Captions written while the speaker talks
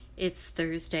It's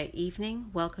Thursday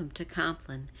evening. Welcome to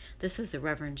Compline. This is the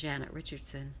Reverend Janet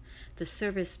Richardson. The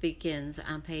service begins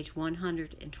on page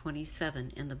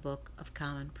 127 in the Book of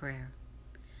Common Prayer.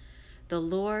 The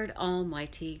Lord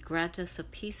Almighty grant us a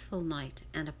peaceful night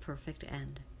and a perfect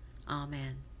end.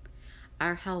 Amen.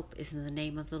 Our help is in the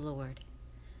name of the Lord,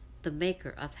 the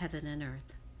Maker of heaven and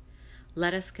earth.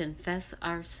 Let us confess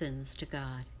our sins to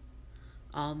God.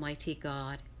 Almighty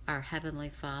God, our Heavenly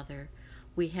Father,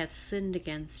 we have sinned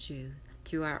against you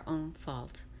through our own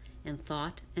fault, in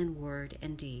thought and word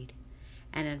and deed,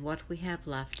 and in what we have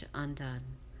left undone.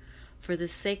 For the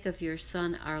sake of your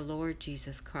Son, our Lord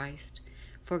Jesus Christ,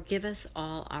 forgive us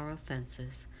all our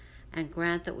offenses, and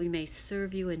grant that we may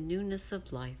serve you in newness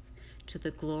of life, to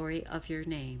the glory of your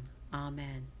name.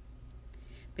 Amen.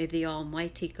 May the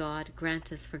Almighty God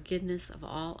grant us forgiveness of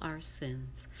all our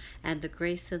sins, and the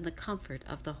grace and the comfort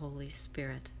of the Holy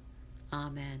Spirit.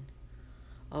 Amen.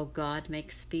 O God,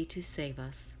 make speed to save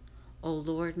us. O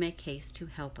Lord, make haste to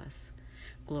help us.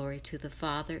 Glory to the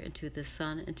Father, and to the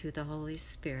Son, and to the Holy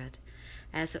Spirit,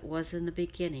 as it was in the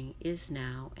beginning, is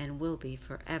now, and will be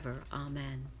forever.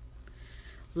 Amen.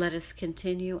 Let us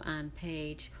continue on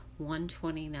page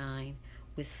 129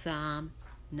 with Psalm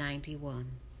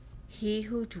 91. He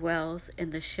who dwells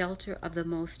in the shelter of the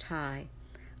Most High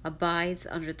abides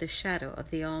under the shadow of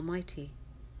the Almighty.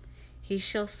 He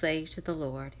shall say to the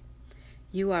Lord,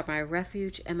 You are my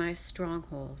refuge and my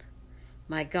stronghold,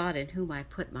 my God in whom I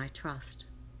put my trust.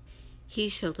 He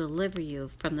shall deliver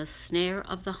you from the snare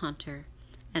of the hunter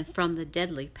and from the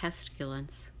deadly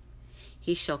pestilence.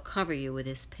 He shall cover you with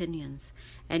his pinions,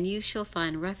 and you shall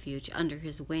find refuge under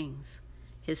his wings.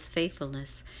 His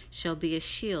faithfulness shall be a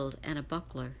shield and a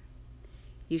buckler.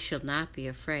 You shall not be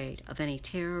afraid of any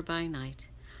terror by night,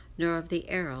 nor of the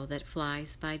arrow that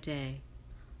flies by day,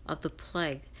 of the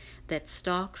plague that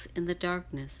stalks in the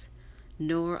darkness,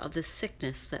 nor of the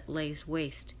sickness that lays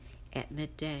waste at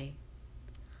midday.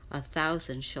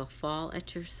 1,000 shall fall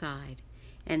at your side,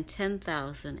 and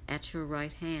 10,000 at your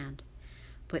right hand,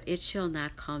 but it shall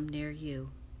not come near you.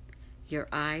 Your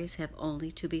eyes have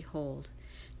only to behold,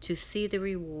 to see the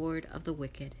reward of the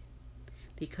wicked,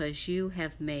 because you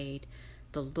have made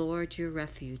the Lord your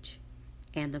refuge,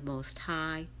 and the Most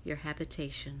High your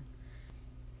habitation.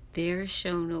 There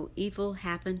shall no evil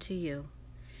happen to you,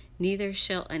 neither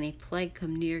shall any plague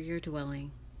come near your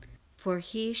dwelling. For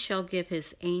he shall give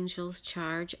his angels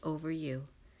charge over you,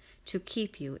 to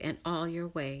keep you in all your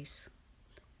ways.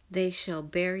 They shall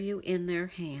bear you in their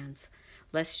hands,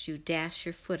 lest you dash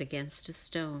your foot against a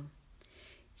stone.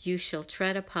 You shall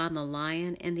tread upon the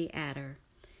lion and the adder.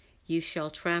 You shall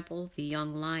trample the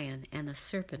young lion and the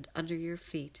serpent under your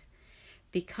feet.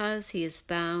 Because he is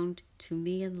bound to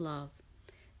me in love,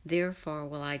 therefore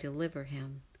will I deliver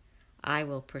him. I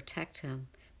will protect him,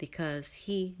 because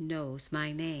he knows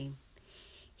my name.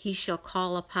 He shall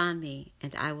call upon me,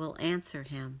 and I will answer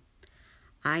him.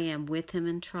 I am with him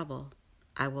in trouble.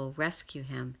 I will rescue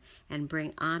him and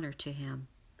bring honor to him.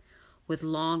 With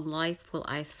long life will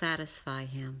I satisfy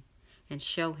him and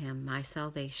show him my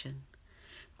salvation.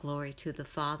 Glory to the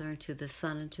Father, and to the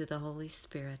Son, and to the Holy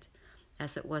Spirit,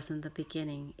 as it was in the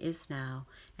beginning, is now,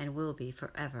 and will be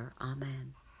forever.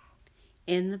 Amen.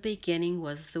 In the beginning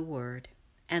was the Word,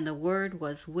 and the Word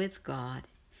was with God,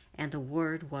 and the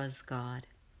Word was God.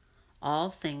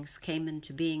 All things came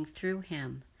into being through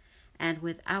him, and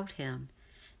without him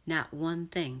not one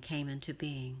thing came into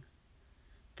being.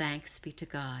 Thanks be to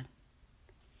God.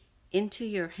 Into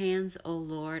your hands, O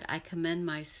Lord, I commend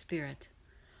my spirit,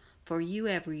 for you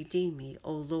have redeemed me,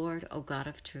 O Lord, O God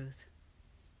of truth.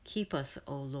 Keep us,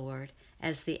 O Lord,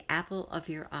 as the apple of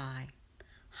your eye.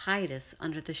 Hide us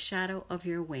under the shadow of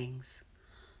your wings.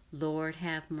 Lord,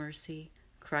 have mercy.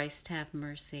 Christ, have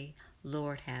mercy.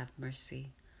 Lord, have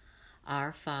mercy.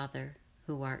 Our Father,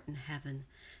 who art in heaven,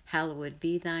 hallowed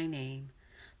be thy name.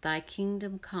 Thy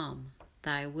kingdom come,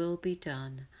 thy will be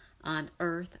done, on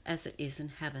earth as it is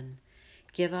in heaven.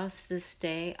 Give us this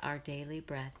day our daily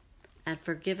bread, and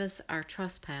forgive us our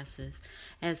trespasses,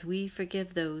 as we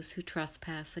forgive those who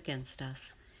trespass against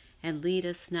us. And lead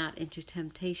us not into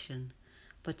temptation,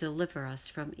 but deliver us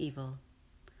from evil.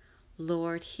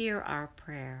 Lord, hear our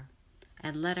prayer,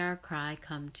 and let our cry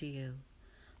come to you.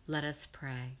 Let us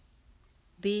pray.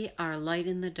 Be our light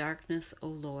in the darkness, O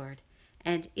Lord,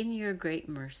 and in your great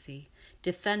mercy,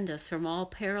 defend us from all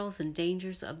perils and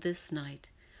dangers of this night,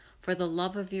 for the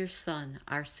love of your Son,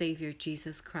 our Savior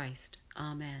Jesus Christ.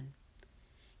 Amen.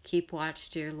 Keep watch,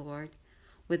 dear Lord,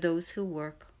 with those who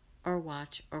work or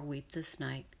watch or weep this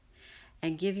night,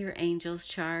 and give your angels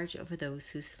charge over those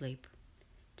who sleep.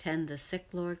 Tend the sick,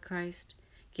 Lord Christ.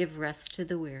 Give rest to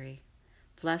the weary.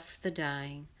 Bless the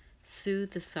dying.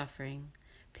 soothe the suffering,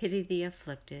 pity the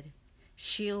afflicted,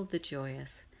 shield the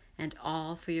joyous, and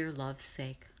all for your love's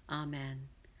sake. Amen.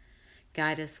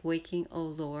 Guide us waking, O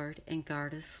Lord, and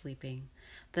guard us sleeping,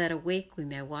 that awake we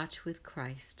may watch with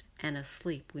Christ, and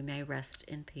asleep we may rest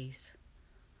in peace.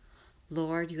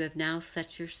 Lord, you have now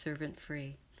set your servant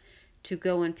free, to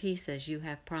go in peace as you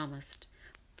have promised.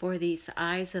 For these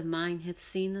eyes of mine have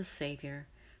seen the Savior,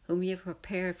 whom you have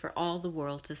prepared for all the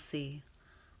world to see,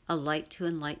 a light to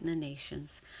enlighten the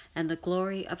nations, and the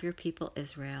glory of your people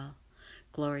Israel.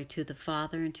 Glory to the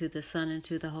Father, and to the Son, and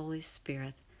to the Holy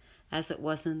Spirit, as it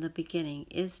was in the beginning,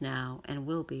 is now, and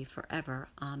will be forever.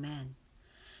 Amen.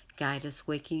 Guide us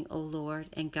waking, O Lord,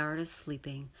 and guard us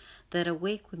sleeping, that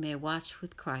awake we may watch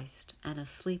with Christ, and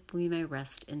asleep we may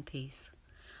rest in peace.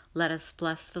 Let us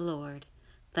bless the Lord.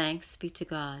 Thanks be to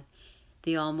God,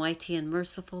 the Almighty and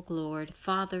merciful Lord,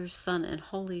 Father, Son, and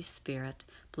Holy Spirit.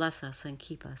 Bless us and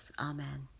keep us. Amen.